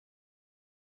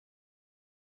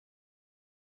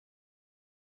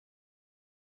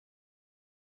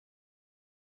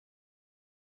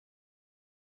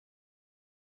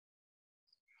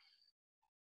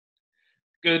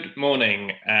Good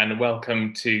morning and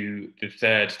welcome to the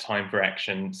third Time for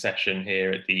Action session here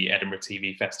at the Edinburgh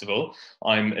TV Festival.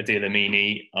 I'm Adeel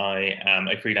Amini. I am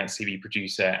a freelance TV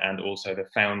producer and also the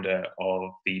founder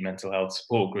of the mental health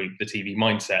support group, the TV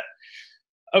Mindset.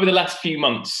 Over the last few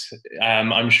months,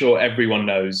 I'm sure everyone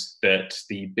knows that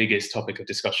the biggest topic of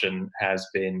discussion has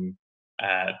been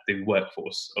the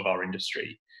workforce of our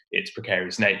industry, its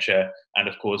precarious nature, and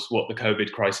of course, what the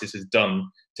COVID crisis has done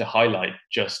to highlight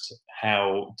just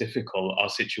how difficult our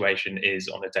situation is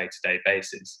on a day-to-day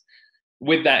basis.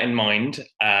 With that in mind,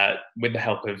 with the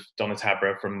help of Donna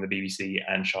Tabra from the BBC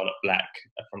and Charlotte Black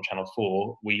from Channel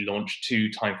 4, we launched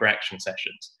two Time for Action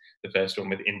sessions. The first one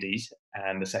with indies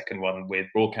and the second one with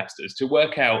broadcasters to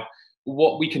work out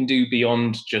what we can do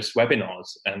beyond just webinars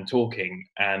and talking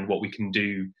and what we can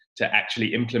do to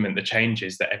actually implement the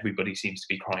changes that everybody seems to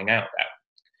be crying out about.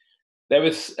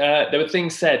 There were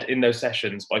things said in those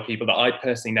sessions by people that I'd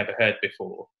personally never heard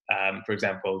before. For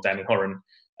example, Danny Horan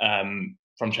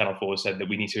from Channel 4 said that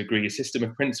we need to agree a system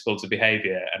of principles of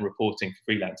behaviour and reporting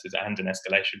for freelancers and an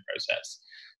escalation process.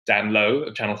 Dan Lowe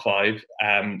of Channel 5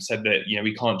 said that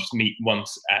we can't just meet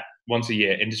once a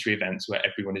year industry events where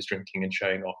everyone is drinking and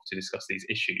showing off to discuss these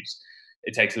issues.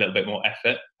 It takes a little bit more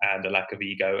effort and a lack of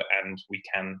ego, and we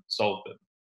can solve them.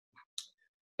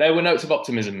 There were notes of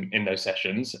optimism in those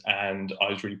sessions, and I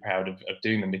was really proud of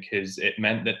doing them because it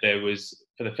meant that there was,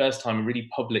 for the first time, a really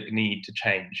public need to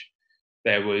change.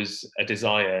 There was a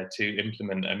desire to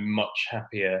implement a much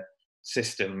happier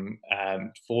system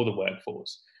for the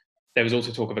workforce. There was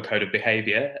also talk of a code of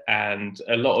behaviour and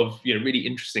a lot of really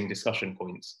interesting discussion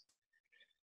points.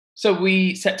 So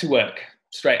we set to work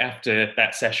straight after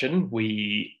that session.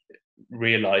 We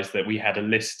realised that we had a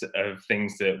list of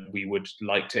things that we would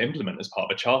like to implement as part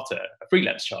of a charter, a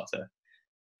freelance charter.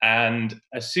 And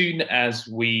as soon as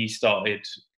we started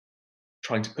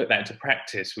trying to put that into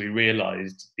practice, we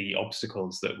realised the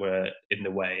obstacles that were in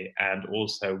the way and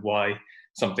also why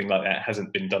something like that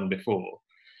hasn't been done before.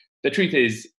 The truth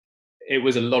is, it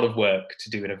was a lot of work to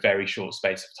do in a very short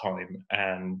space of time,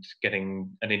 and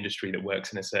getting an industry that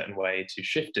works in a certain way to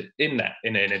shift it in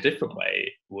a different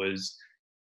way was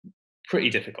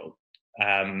pretty difficult.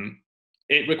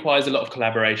 It requires a lot of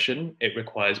collaboration. It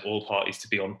requires all parties to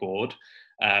be on board.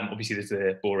 Obviously, there's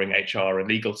the boring HR and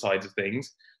legal sides of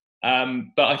things.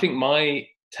 But I think my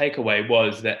takeaway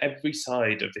was that every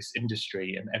side of this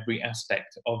industry and every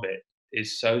aspect of it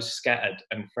is so scattered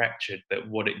and fractured that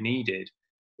what it needed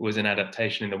was an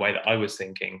adaptation in the way that I was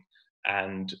thinking.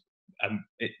 And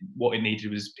what it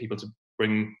needed was people to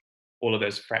bring all of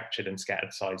those fractured and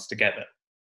scattered sides together,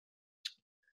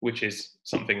 which is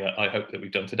something that I hope that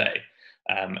we've done today.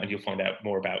 And you'll find out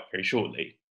more about very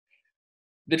shortly.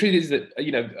 The truth is that,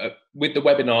 with the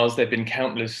webinars, there have been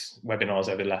countless webinars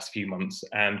over the last few months,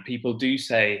 and people do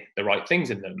say the right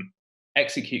things in them.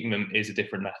 Executing them is a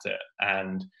different matter.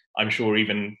 And I'm sure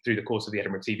even through the course of the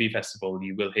Edinburgh TV Festival,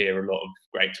 you will hear a lot of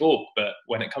great talk. But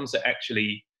when it comes to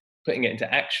actually putting it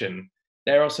into action,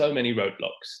 there are so many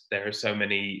roadblocks. There are so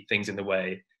many things in the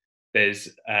way. There's,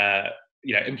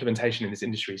 implementation in this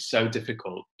industry is so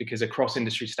difficult because a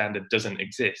cross-industry standard doesn't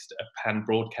exist. A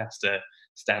pan-broadcaster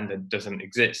standard doesn't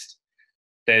exist.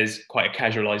 There's quite a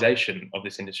casualization of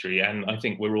this industry, and I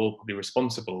think we're all probably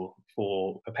responsible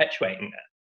for perpetuating that.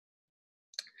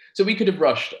 So we could have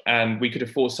rushed and we could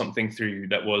have forced something through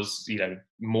that was,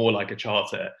 more like a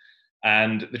charter.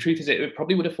 And the truth is, it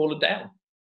probably would have fallen down.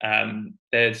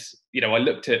 I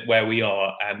looked at where we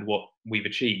are and what we've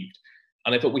achieved,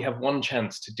 and I thought we have one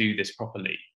chance to do this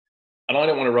properly. And I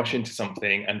don't want to rush into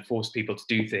something and force people to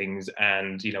do things,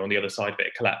 and on the other side of it,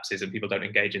 it collapses and people don't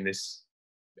engage in this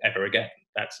ever again.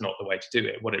 That's not the way to do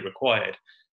it. What it required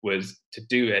was to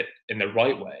do it in the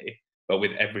right way, but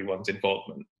with everyone's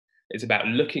involvement. It's about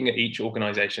looking at each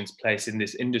organization's place in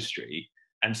this industry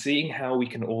and seeing how we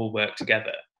can all work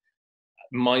together.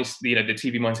 The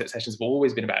TV Mindset sessions have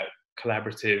always been about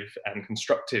collaborative and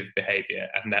constructive behavior,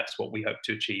 and that's what we hope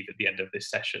to achieve at the end of this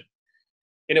session.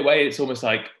 In a way, it's almost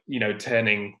like,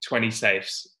 turning 20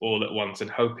 safes all at once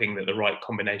and hoping that the right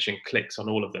combination clicks on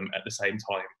all of them at the same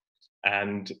time.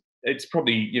 And it's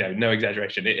probably, no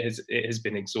exaggeration, it has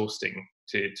been exhausting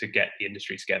to get the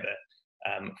industry together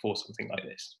for something like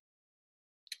this.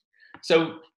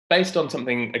 So based on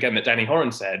something, again, that Danny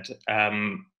Horan said,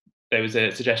 there was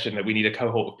a suggestion that we need a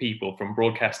cohort of people from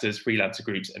broadcasters, freelancer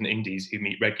groups, and indies who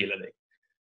meet regularly.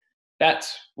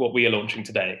 That's what we are launching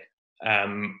today.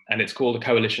 And it's called the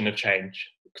Coalition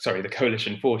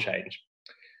for Change.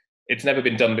 It's never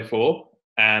been done before,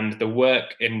 and the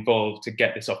work involved to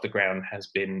get this off the ground has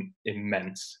been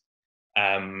immense.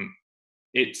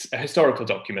 It's a historical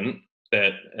document.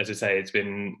 that, as I say, it's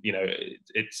been,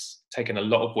 it's taken a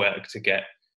lot of work to get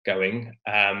going,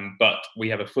 but we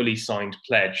have a fully signed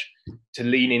pledge to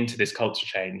lean into this culture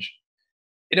change.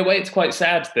 In a way, it's quite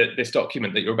sad that this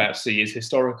document that you're about to see is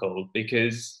historical,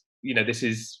 because this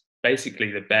is basically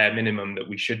the bare minimum that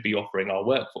we should be offering our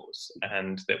workforce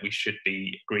and that we should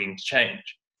be agreeing to change.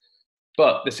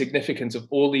 But the significance of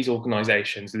all these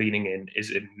organisations leaning in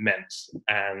is immense,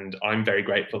 and I'm very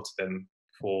grateful to them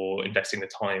for investing the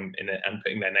time in it and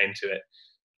putting their name to it,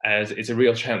 as it's a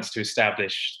real chance to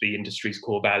establish the industry's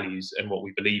core values and what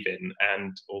we believe in,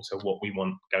 and also what we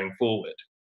want going forward.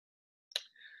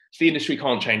 The industry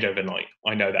can't change overnight.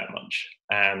 I know that much.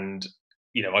 And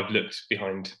I've looked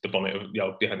behind the bonnet,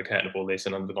 behind the curtain of all this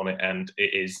and under the bonnet, and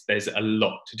there's a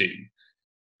lot to do.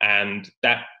 And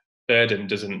that burden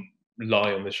doesn't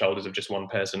lie on the shoulders of just one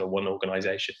person or one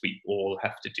organisation. We all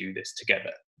have to do this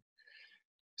together.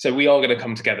 So we are going to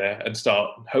come together and start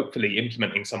hopefully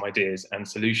implementing some ideas and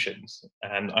solutions.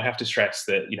 And I have to stress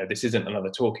that this isn't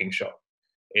another talking shop.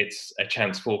 It's a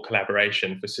chance for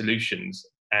collaboration, for solutions.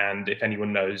 And if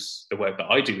anyone knows the work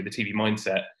that I do with the TV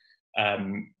mindset,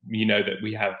 you know that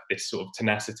we have this sort of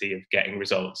tenacity of getting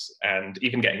results, and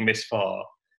even getting this far,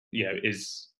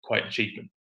 is quite an achievement.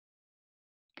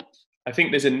 I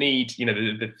think there's a need,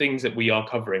 the things that we are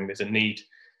covering, there's a need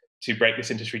to break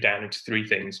this industry down into three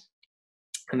things.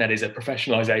 And that is a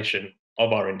professionalization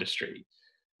of our industry,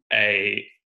 a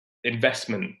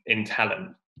investment in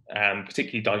talent,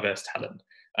 particularly diverse talent,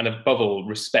 and above all,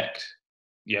 respect,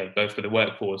 both for the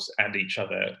workforce and each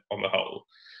other on the whole.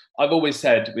 I've always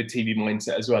said with TV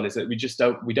Mindset as well, is that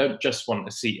we don't just want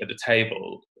a seat at the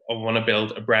table. I want to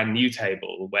build a brand new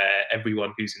table where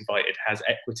everyone who's invited has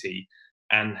equity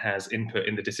and has input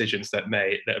in the decisions that are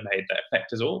made that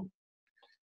affect us all.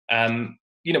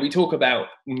 We talk about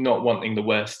not wanting the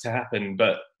worst to happen,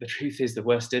 but the truth is the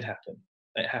worst did happen.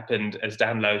 It happened, as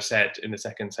Dan Lowe said in the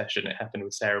second session, it happened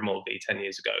with Sarah Mulvey 10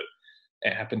 years ago.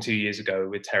 It happened 2 years ago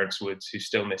with Terence Woods, who's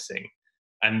still missing.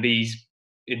 And these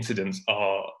incidents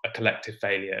are a collective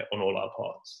failure on all our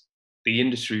parts. The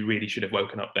industry really should have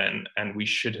woken up then, and we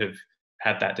should have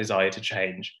had that desire to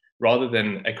change. Rather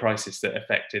than a crisis that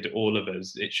affected all of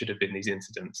us, it should have been these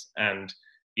incidents. And,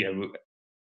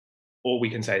 all we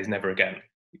can say is never again.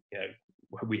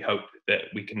 We hope that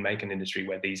we can make an industry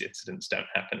where these incidents don't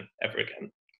happen ever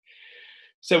again.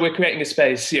 So we're creating a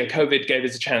space. COVID gave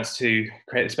us a chance to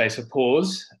create a space for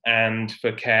pause and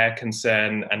for care,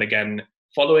 concern, and again,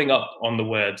 following up on the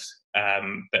words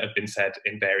that have been said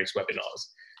in various webinars.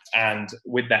 And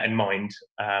with that in mind,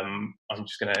 I'm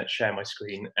just going to share my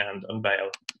screen and unveil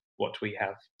what we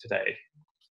have today.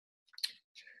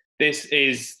 This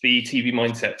is the TV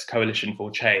Mindsets Coalition for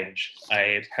Change,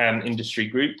 a pan-industry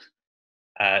group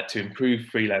to improve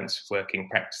freelance working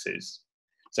practices.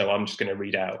 So I'm just going to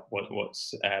read out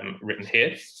what's written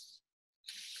here.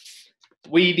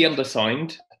 We, the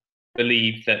undersigned,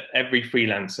 believe that every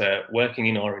freelancer working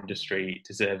in our industry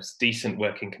deserves decent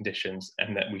working conditions,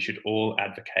 and that we should all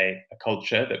advocate a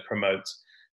culture that promotes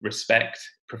respect,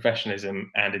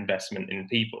 professionalism, and investment in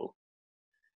people.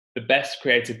 The best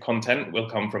creative content will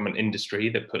come from an industry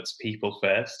that puts people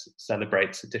first,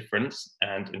 celebrates the difference,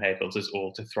 and enables us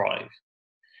all to thrive.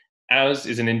 Ours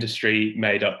is an industry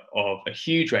made up of a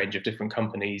huge range of different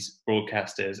companies,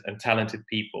 broadcasters, and talented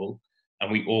people, and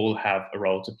we all have a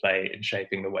role to play in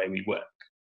shaping the way we work.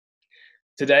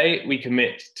 Today, we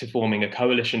commit to forming a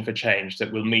coalition for change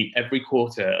that will meet every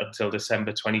quarter until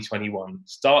December 2021,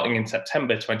 starting in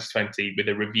September 2020 with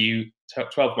a review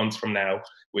 12 months from now,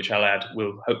 which I'll add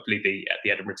will hopefully be at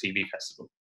the Edinburgh TV Festival.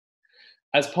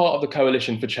 As part of the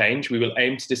Coalition for Change, we will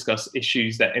aim to discuss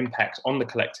issues that impact on the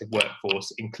collective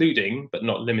workforce, including, but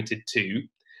not limited to,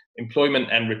 employment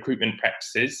and recruitment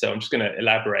practices. So I'm just going to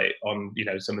elaborate on,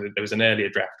 there was an earlier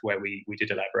draft where we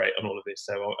did elaborate on all of this.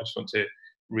 So I just want to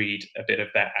read a bit of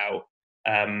that out.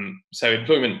 So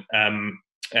employment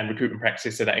and recruitment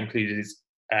practices, so that includes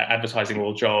advertising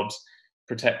all jobs,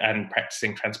 and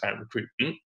practicing transparent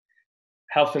recruitment.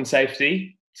 Health and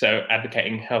safety, so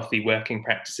advocating healthy working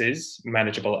practices,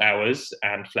 manageable hours,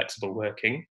 and flexible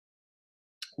working.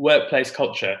 Workplace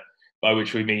culture, by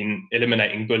which we mean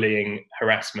eliminating bullying,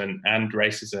 harassment, and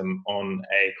racism on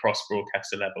a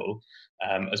cross-broadcaster level,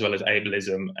 as well as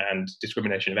ableism and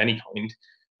discrimination of any kind.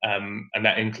 And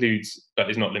that includes, but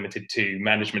is not limited to,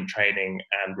 management training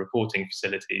and reporting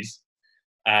facilities.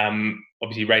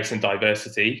 Obviously, race and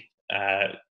diversity,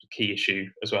 key issue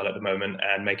as well at the moment,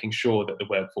 and making sure that the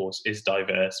workforce is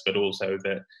diverse, but also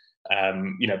that,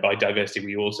 by diversity,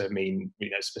 we also mean,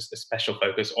 a special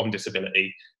focus on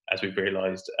disability, as we've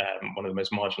realised, one of the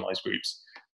most marginalised groups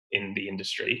in the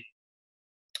industry.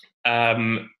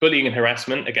 Bullying and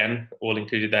harassment, again, all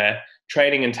included there.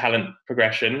 Training and talent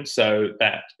progression, so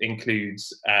that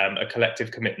includes a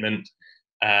collective commitment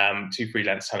to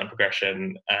freelance talent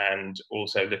progression, and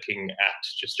also looking at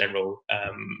just general,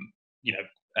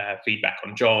 feedback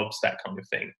on jobs, that kind of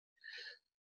thing.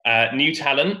 New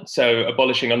talent, so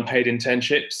abolishing unpaid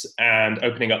internships and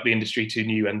opening up the industry to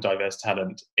new and diverse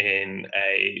talent in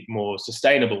a more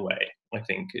sustainable way, I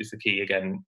think, is the key.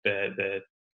 Again, the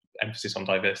emphasis on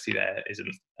diversity there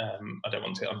isn't, I don't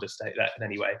want to understate that in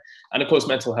any way. And of course,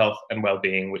 mental health and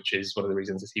well-being, which is one of the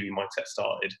reasons the TV Mindset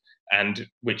started, and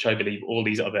which I believe all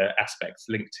these other aspects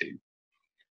link to.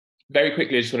 Very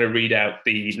quickly, I just want to read out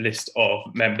the list of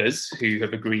members who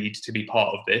have agreed to be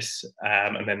part of this,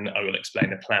 and then I will explain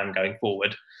the plan going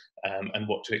forward and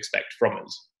what to expect from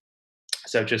us.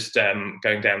 So just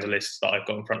going down the list that I've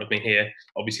got in front of me here,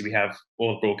 obviously we have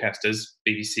all the broadcasters,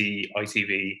 BBC,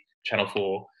 ITV, Channel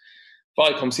 4,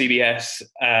 Viacom, CBS,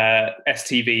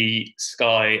 STV,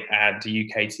 Sky, and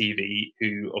UK TV,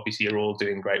 who obviously are all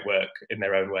doing great work in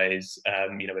their own ways.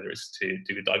 Whether it's to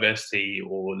do with diversity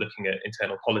or looking at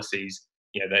internal policies,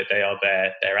 they are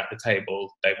there, they're at the table,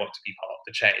 they want to be part of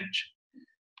the change.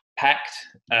 Pact,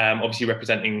 obviously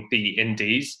representing the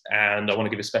indies, and I want to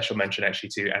give a special mention actually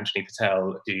to Amini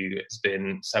Patel, who has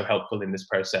been so helpful in this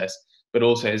process, but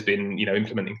also has been,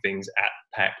 implementing things at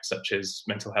Pact, such as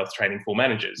mental health training for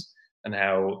managers, and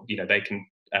how they can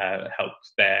help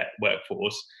their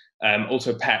workforce.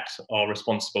 Also, Pact are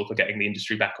responsible for getting the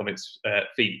industry back on its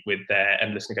feet with their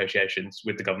endless negotiations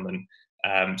with the government.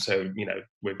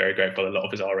 We're very grateful. A lot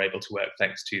of us are able to work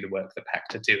thanks to the work that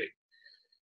Pact are doing.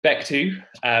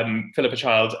 Back2, Philippa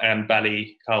Child and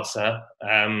Bally Khalsa,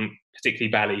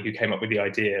 particularly Bally, who came up with the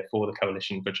idea for the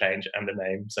Coalition for Change and the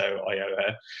name, so I owe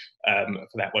her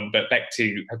for that one. But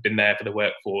Back2 have been there for the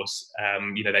workforce.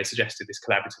 They suggested this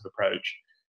collaborative approach,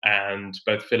 and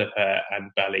both Philippa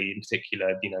and Bally in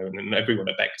particular, and everyone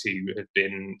at Back2 have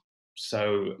been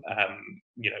so,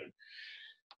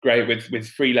 great with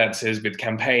freelancers, with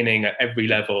campaigning at every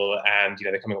level, and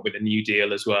they're coming up with a new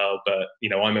deal as well. But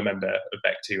I'm a member of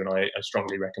Back2, and I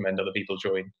strongly recommend other people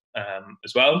join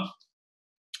as well.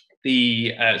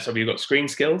 So we've got screen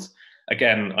skills.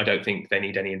 Again, I don't think they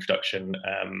need any introduction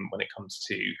when it comes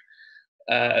to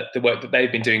the work that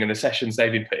they've been doing and the sessions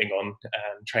they've been putting on,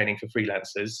 training for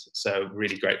freelancers. So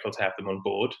really grateful to have them on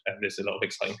board, and there's a lot of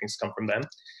exciting things to come from them.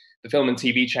 The film and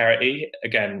TV charity,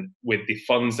 again, with the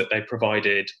funds that they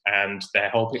provided and their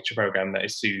whole picture program that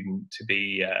is soon to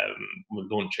be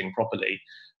launching properly.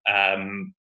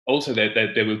 Also,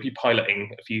 they will be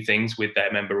piloting a few things with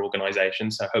their member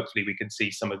organisations, so hopefully we can see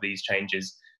some of these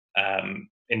changes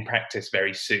in practice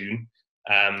very soon.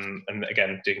 And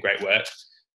again, doing great work.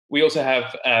 We also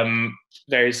have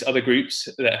various other groups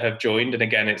that have joined, and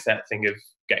again, it's that thing of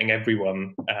getting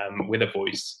everyone with a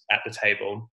voice at the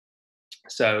table.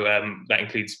 So that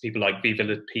includes people like Viva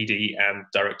the PD and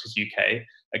Directors UK,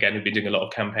 again, who've been doing a lot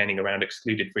of campaigning around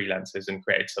excluded freelancers and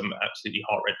created some absolutely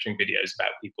heart-wrenching videos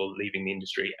about people leaving the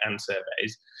industry and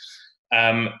surveys.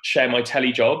 Share My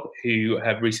Telly Job, who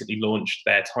have recently launched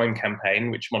their Time campaign,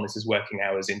 which monitors working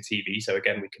hours in TV. So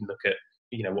again, we can look at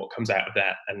what comes out of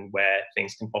that and where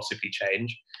things can possibly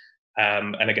change.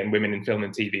 And again, women in film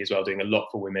and TV as well, doing a lot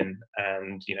for women,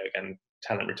 and again,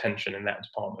 talent retention in that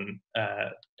department,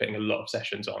 putting a lot of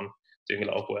sessions on, doing a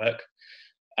lot of work.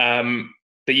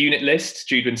 The unit list,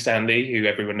 Judwin Stanley, who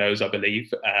everyone knows, I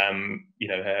believe,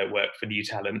 her work for new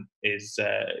talent is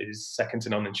second to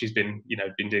none, and she's been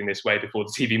doing this way before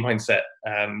the TV Mindset,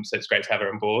 so it's great to have her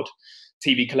on board.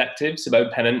 TV Collective,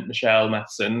 Simone Pennant, Michelle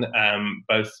Matheson,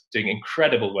 both doing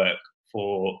incredible work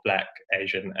for Black,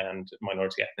 Asian, and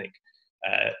minority ethnic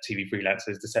TV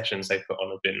freelancers. The sessions they've put on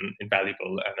have been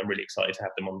invaluable, and I'm really excited to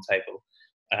have them on the table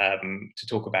to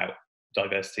talk about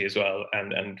diversity as well,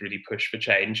 and really push for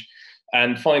change.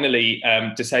 And finally,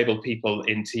 Disabled People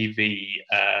in TV,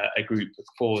 a group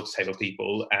for disabled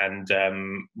people, and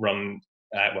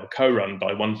co-run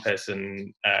by one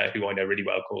person who I know really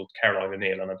well, called Caroline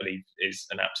O'Neill, and I believe is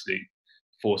an absolute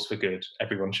force for good.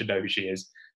 Everyone should know who she is.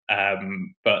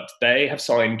 But they have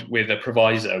signed with a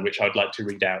proviso, which I'd like to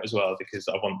read out as well, because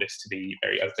I want this to be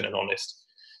very open and honest.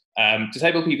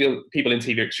 Disabled people in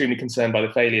TV are extremely concerned by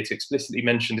the failure to explicitly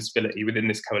mention disability within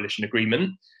this coalition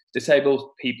agreement.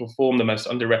 Disabled people form the most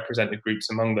underrepresented groups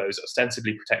among those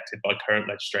ostensibly protected by current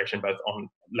legislation, both on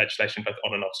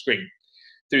and off screen.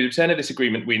 Through the return of this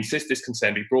agreement, we insist this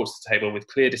concern be brought to the table with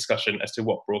clear discussion as to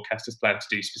what broadcasters plan to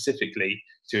do specifically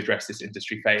to address this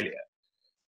industry failure.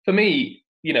 For me,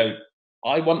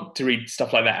 I want to read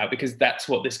stuff like that out, because that's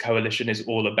what this coalition is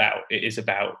all about. It is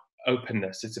about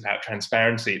openness, it's about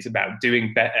transparency, it's about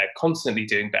doing better, constantly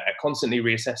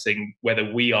reassessing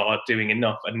whether we are doing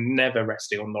enough, and never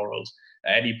resting on laurels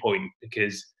at any point,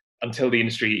 because until the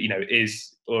industry,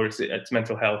 is, or its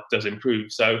mental health does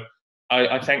improve. So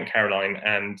I thank Caroline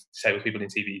and Disabled People in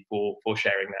TV for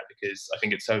sharing that, because I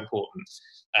think it's so important.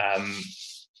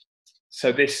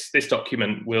 So this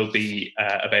document will be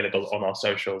available on our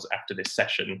socials after this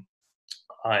session.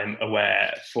 I'm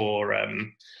aware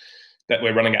that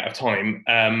we're running out of time.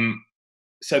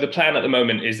 So the plan at the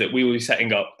moment is that we will be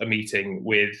setting up a meeting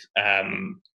with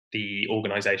the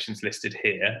organisations listed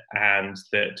here, and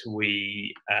that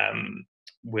we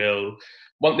will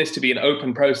want this to be an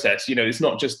open process. It's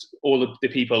not just all of the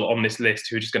people on this list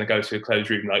who are just going to go to a closed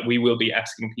room. Like, we will be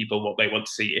asking people what they want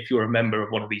to see. If you're a member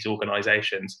of one of these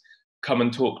organisations, come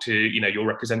and talk to your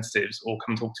representatives, or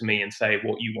come talk to me and say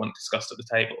what you want discussed at the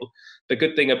table. The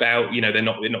good thing about they're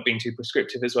not being too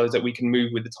prescriptive as well, is that we can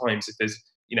move with the times. If there's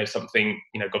something,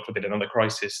 God forbid, another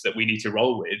crisis that we need to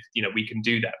roll with, we can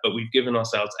do that. But we've given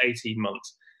ourselves 18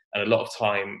 months and a lot of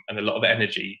time and a lot of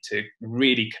energy to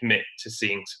really commit to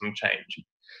seeing some change.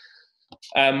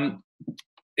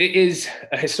 It is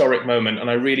a historic moment, and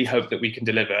I really hope that we can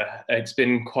deliver. It's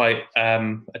been quite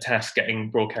a task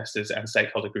getting broadcasters and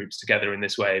stakeholder groups together in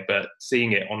this way, but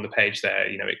seeing it on the page there,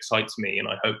 excites me, and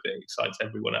I hope that it excites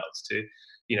everyone else to,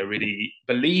 really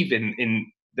believe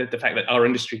in the fact that our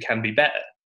industry can be better.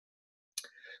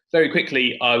 Very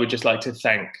quickly, I would just like to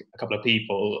thank a couple of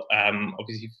people.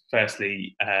 Obviously,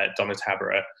 firstly, Donna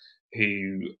Tabara,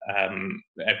 who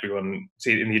everyone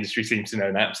in the industry seems to know,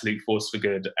 an absolute force for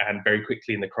good, and very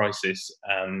quickly in the crisis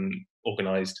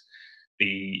organised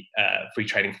the free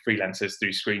training for freelancers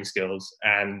through Screen Skills.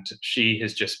 And she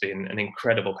has just been an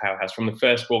incredible powerhouse, from the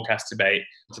first broadcast debate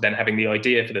to then having the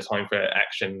idea for the Time for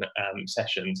Action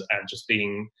sessions, and just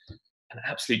being an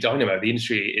absolute dynamo. The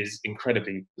industry is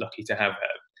incredibly lucky to have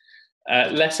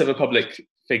her. Less of a public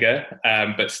figure,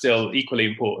 but still equally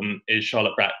important, is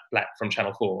Charlotte Black from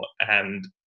Channel 4. And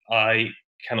I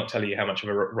cannot tell you how much of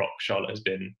a rock Charlotte has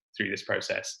been through this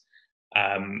process.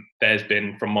 There's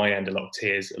been, from my end, a lot of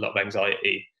tears, a lot of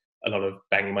anxiety, a lot of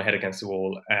banging my head against the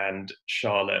wall. And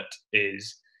Charlotte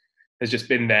has just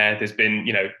been there. There's been,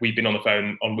 we've been on the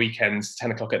phone on weekends,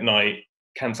 10 o'clock at night,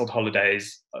 cancelled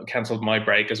holidays, cancelled my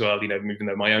break as well, even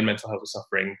though my own mental health was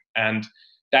suffering. And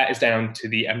that is down to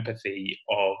the empathy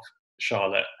of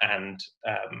Charlotte and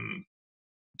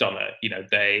Donna.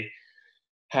 They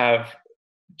have,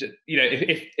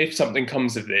 if something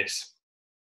comes of this,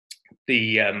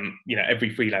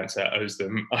 every freelancer owes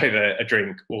them either a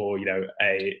drink or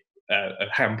a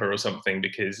hamper or something,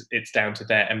 because it's down to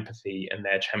their empathy and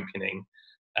their championing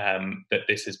that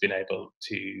this has been able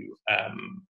to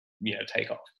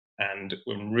take off. And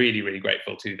we're really, really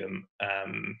grateful to them.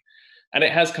 And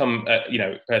it has come at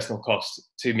personal cost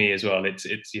to me as well. It's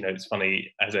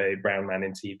funny, as a brown man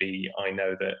in TV, I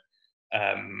know that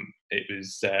it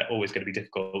was always going to be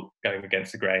difficult going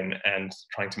against the grain and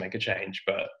trying to make a change,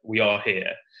 but we are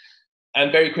here.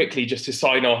 And very quickly, just to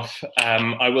sign off,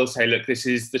 I will say, look, this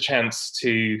is the chance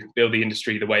to build the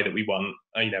industry the way that we want.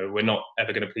 We're not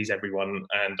ever going to please everyone,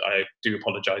 and I do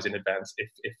apologise in advance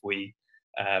if we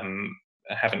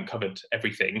haven't covered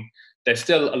everything. There's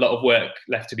still a lot of work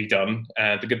left to be done.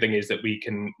 The good thing is that we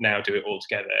can now do it all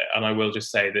together. And I will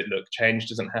just say that, look, change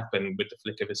doesn't happen with the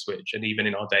flick of a switch. And even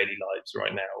in our daily lives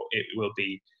right now, it will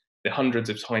be the hundreds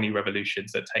of tiny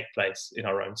revolutions that take place in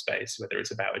our own space, whether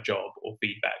it's about a job or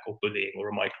feedback or bullying or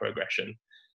a microaggression.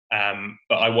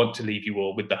 But I want to leave you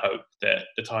all with the hope that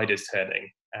the tide is turning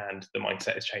and the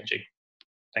mindset is changing.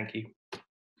 Thank you.